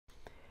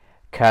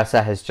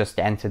Cursor has just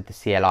entered the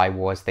CLI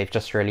wars. They've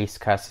just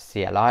released Cursor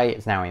CLI.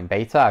 It's now in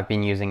beta. I've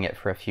been using it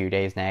for a few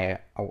days now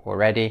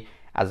already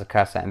as a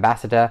Cursor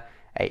ambassador.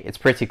 It's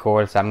pretty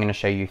cool, so I'm going to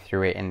show you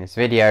through it in this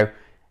video.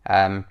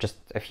 Just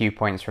a few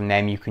points from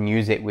them. You can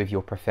use it with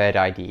your preferred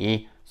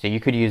IDE. So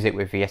you could use it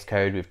with VS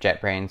Code, with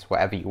JetBrains,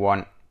 whatever you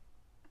want.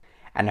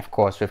 And of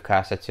course with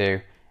Cursor too.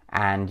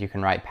 And you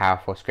can write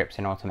powerful scripts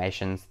and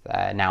automations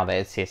now that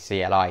it's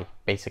CLI.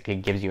 Basically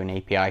gives you an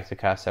API to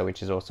Cursor,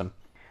 which is awesome.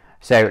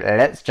 So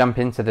let's jump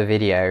into the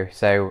video.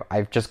 So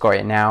I've just got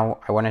it now.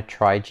 I want to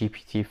try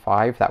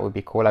GPT-5. That would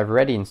be cool. I've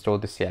already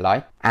installed the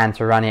CLI. And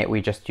to run it,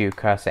 we just do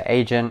Cursor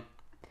agent.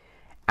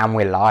 And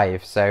we're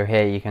live. So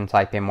here you can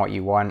type in what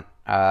you want.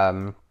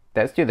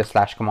 Let's do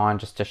the /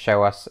 command just to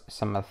show us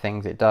some of the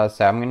things it does.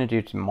 So I'm going to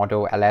do to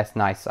model ls.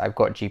 Nice. I've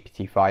got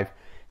GPT-5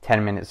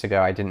 10 minutes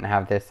ago. I didn't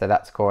have this, so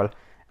that's cool.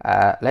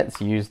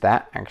 Let's use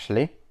that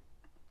actually.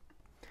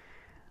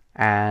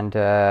 And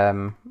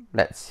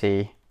let's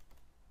see.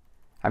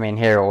 I mean,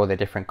 here are all the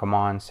different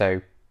commands. So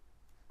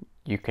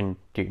you can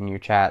do new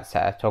chats,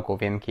 toggle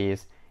Vim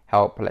keys,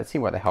 help. Let's see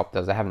what the help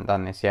does. I haven't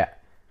done this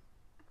yet.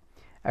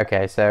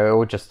 Okay, so it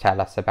will just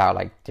tell us about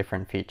like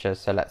different features.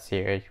 So let's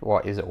see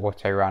what is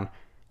auto run.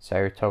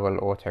 So toggle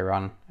auto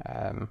run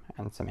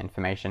and some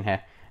information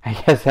here. I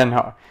guess there's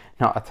not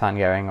a ton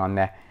going on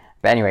there.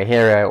 But anyway,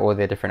 here are all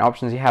the different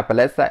options you have. But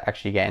let's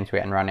actually get into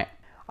it and run it.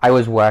 I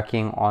was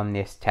working on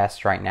this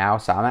test right now,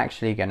 so I'm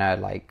actually gonna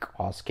like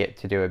ask it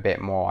to do a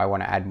bit more. I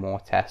want to add more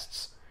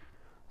tests.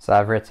 So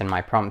I've written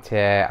my prompt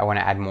here. I want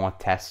to add more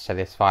tests to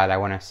this file. I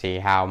want to see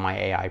how my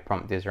AI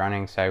prompt is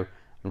running. So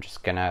I'm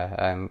just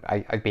gonna,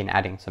 I've been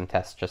adding some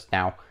tests just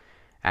now,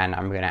 and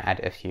I'm gonna add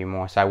a few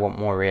more. So I want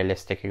more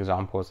realistic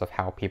examples of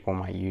how people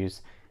might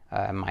use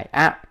my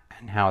app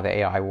and how the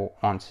AI will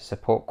answer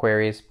support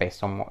queries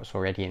based on what's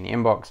already in the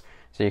inbox.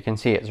 So you can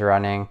see it's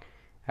running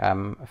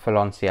a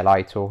full-on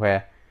CLI tool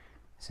here,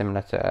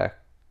 similar to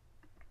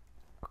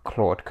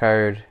Claude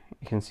code.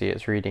 You can see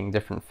it's reading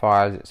different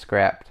files, it's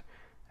scrapped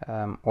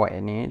what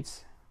it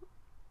needs.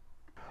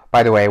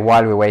 By the way,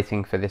 while we're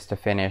waiting for this to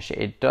finish,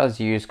 it does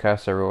use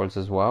cursor rules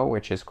as well,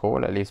 which is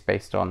cool, at least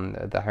based on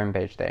the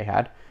homepage they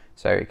had.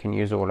 So it can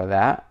use all of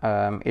that.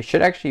 It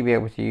should actually be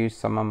able to use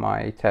some of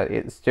my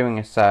it's doing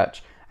a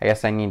search. I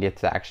guess I needed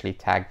to actually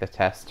tag the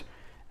test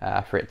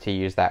for it to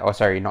use that. Oh,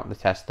 sorry, not the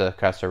test, the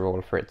cursor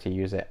rule for it to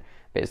use it.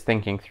 But it's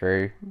thinking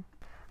through.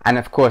 And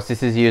of course,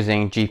 this is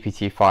using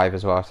GPT-5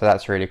 as well, so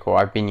that's really cool.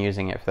 I've been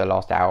using it for the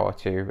last hour or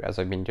two as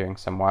I've been doing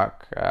some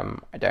work.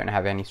 I don't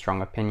have any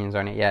strong opinions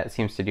on it yet. It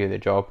seems to do the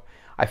job.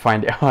 I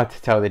find it hard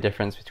to tell the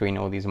difference between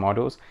all these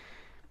models,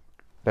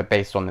 but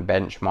based on the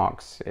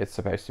benchmarks, it's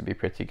supposed to be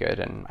pretty good,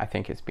 and I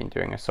think it's been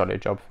doing a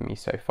solid job for me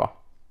so far.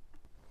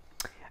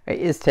 It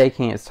is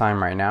taking its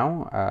time right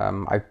now.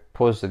 I've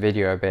paused the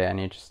video a bit and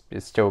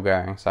it's still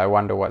going, so I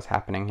wonder what's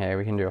happening here.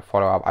 We can do a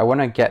follow-up. I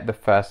want to get the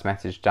first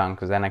message done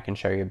because then I can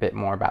show you a bit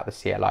more about the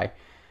CLI.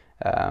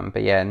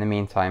 But yeah, in the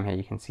meantime here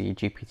you can see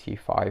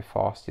GPT-5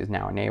 fast is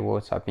now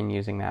enabled, so I've been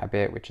using that a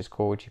bit, which is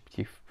cool.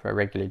 GPT for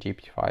regular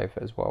GPT-5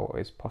 as well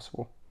is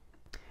possible.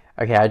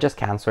 Okay, I just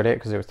cancelled it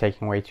because it was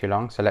taking way too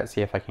long, so let's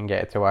see if I can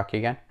get it to work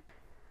again.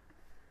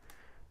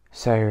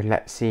 So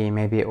let's see,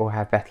 maybe it will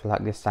have better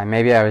luck this time.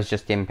 Maybe I was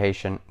just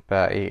impatient,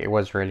 but it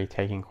was really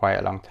taking quite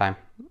a long time.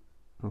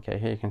 Okay,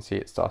 here you can see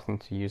it's starting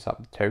to use up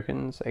the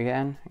tokens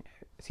again.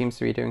 It seems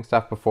to be doing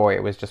stuff. Before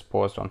it was just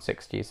paused on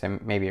 60, so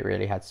maybe it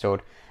really had stalled.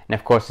 And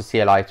of course the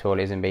CLI tool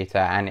is in beta,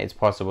 and it's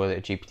possible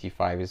that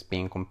GPT-5 is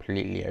being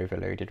completely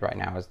overloaded right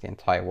now as the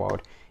entire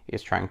world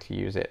is trying to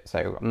use it.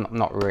 So I'm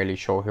not really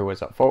sure who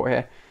was at fault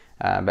here.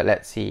 But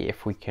let's see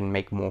if we can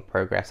make more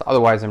progress.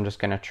 Otherwise, I'm just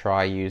going to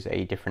try use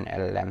a different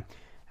LLM.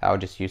 I'll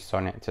just use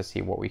Sonnet to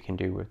see what we can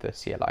do with the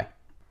CLI.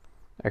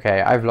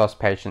 Okay, I've lost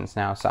patience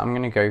now, so I'm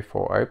going to go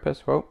for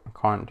Opus. Well,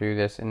 I can't do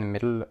this in the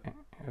middle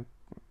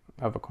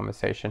of a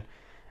conversation.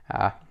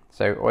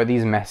 Or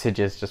these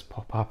messages just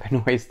pop up and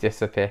always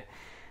disappear.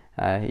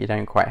 You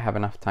don't quite have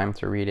enough time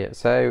to read it.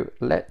 So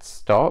let's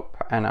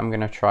stop, and I'm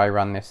going to try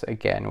run this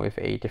again with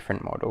a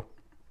different model.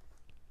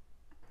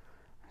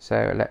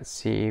 So let's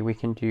see, we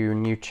can do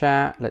new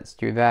chat. Let's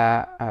do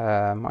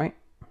that. Wait.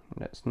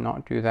 Let's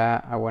not do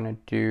that. I want to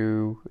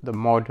do the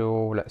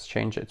model. Let's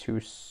change it to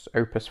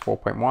Opus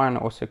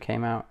 4.1. Also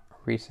came out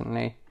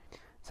recently.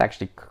 It's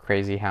actually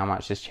crazy how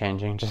much is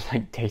changing just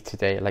like day to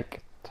day,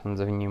 like tons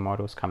of new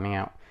models coming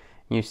out.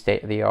 New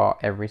state of the art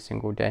every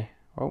single day.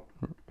 Oh,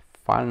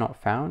 file not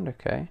found.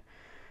 Okay.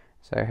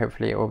 So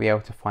hopefully it will be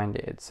able to find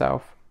it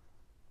itself.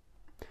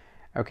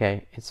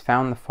 Okay, it's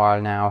found the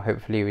file now.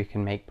 Hopefully we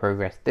can make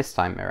progress this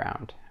time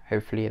around.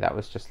 Hopefully that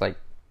was just like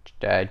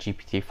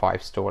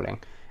GPT-5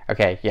 stalling.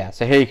 Okay, yeah,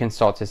 so here you can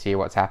start to see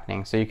what's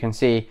happening. So you can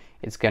see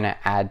it's going to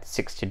add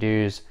 6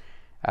 to-dos,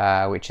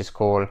 which is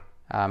cool.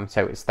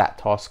 So it's that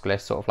task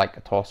list, sort of like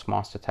a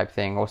taskmaster type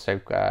thing. Also,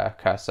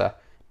 Cursor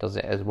does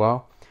it as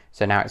well.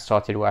 So now it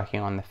started working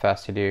on the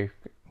first to-do.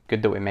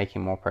 Good that we're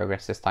making more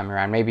progress this time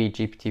around. Maybe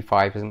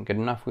GPT-5 isn't good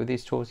enough with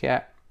these tools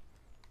yet.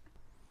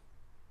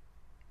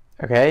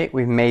 Okay,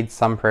 we've made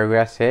some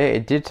progress here.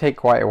 It did take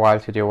quite a while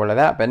to do all of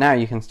that, but now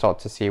you can start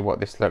to see what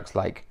this looks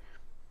like.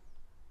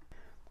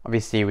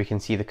 Obviously, we can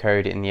see the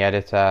code in the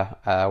editor,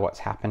 what's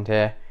happened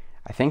here.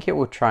 I think it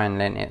will try and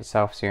lint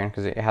itself soon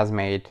because it has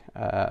made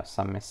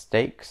some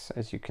mistakes,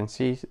 as you can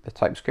see, the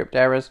TypeScript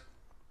errors.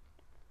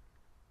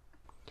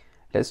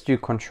 Let's do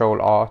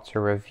Control R to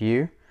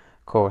review.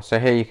 Cool, so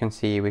here you can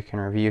see we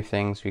can review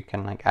things, we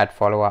can like add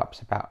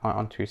follow-ups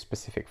onto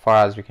specific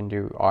files, we can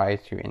do I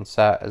to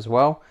insert as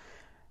well.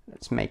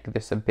 Let's make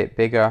this a bit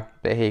bigger,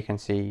 but here you can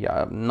see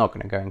I'm not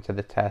going to go into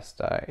the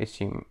test. I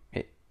assume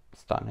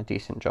it's done a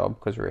decent job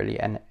because really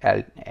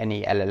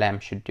any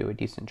LLM should do a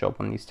decent job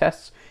on these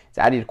tests. It's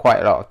added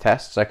quite a lot of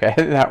tests, okay,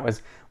 that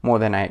was more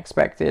than I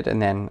expected,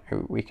 and then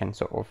we can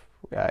sort of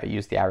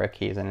use the arrow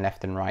keys and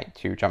left and right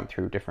to jump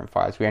through different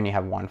files. We only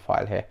have one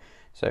file here,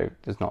 so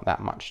there's not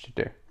that much to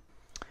do.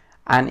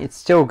 And it's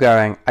still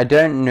going. I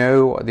don't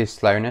know what this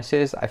slowness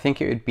is. I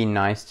think it would be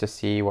nice to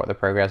see what the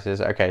progress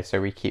is. Okay,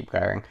 so we keep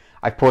going.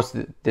 I've paused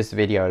this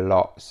video a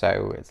lot,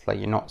 so it's like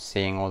you're not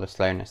seeing all the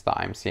slowness that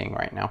I'm seeing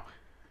right now.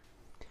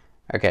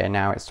 Okay,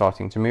 now it's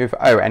starting to move.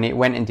 Oh, and it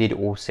went and did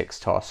all 6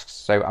 tasks.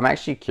 So I'm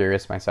actually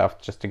curious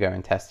myself just to go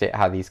and test it,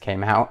 how these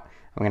came out.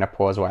 I'm going to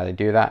pause while I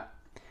do that.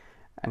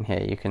 And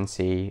here you can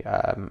see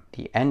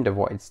the end of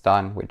what it's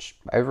done, which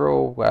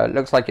overall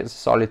looks like it's a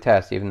solid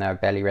test, even though I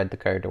barely read the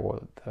code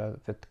or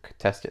the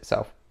test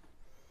itself.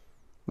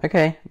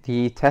 Okay,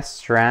 the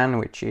tests ran,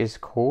 which is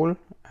cool.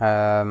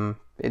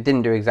 It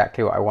didn't do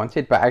exactly what I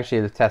wanted, but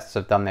actually the tests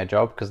have done their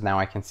job because now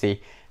I can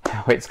see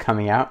how it's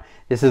coming out.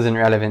 This isn't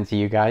relevant to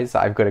you guys.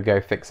 I've got to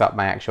go fix up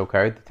my actual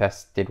code. The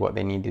tests did what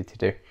they needed to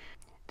do.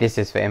 This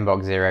is for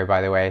Inbox Zero,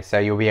 by the way, so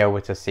you'll be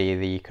able to see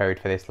the code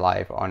for this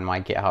live on my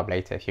GitHub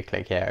later if you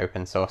click here,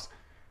 open source.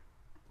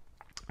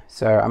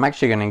 So I'm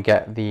actually going to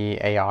get the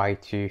AI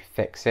to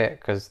fix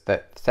it because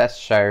the tests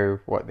show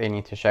what they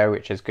need to show,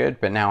 which is good,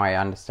 but now I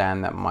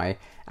understand that my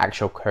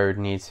actual code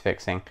needs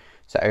fixing.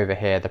 So over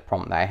here, the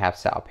prompt that I have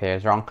set up here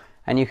is wrong.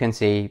 And you can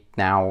see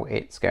now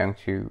it's going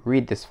to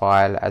read this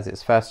file as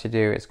it's first to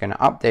do. It's going to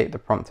update the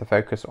prompt to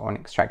focus on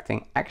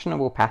extracting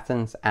actionable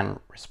patterns and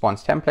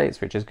response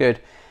templates, which is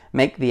good.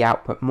 Make the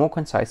output more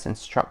concise and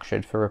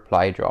structured for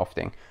reply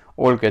drafting.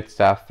 All good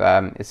stuff.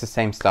 It's the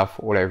same stuff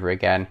all over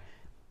again.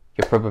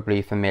 You're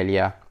probably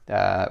familiar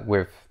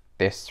with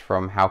this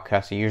from how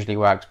Cursor usually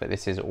works, but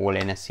this is all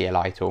in a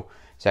CLI tool.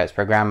 So it's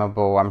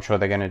programmable. I'm sure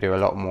they're going to do a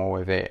lot more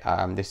with it.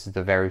 This is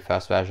the very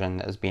first version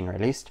that has been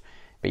released.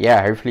 But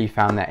yeah, hopefully you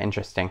found that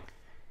interesting.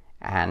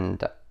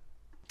 And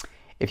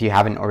if you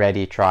haven't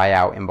already, try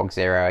out Inbox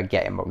Zero at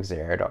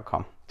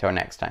getinboxzero.com. Till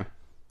next time.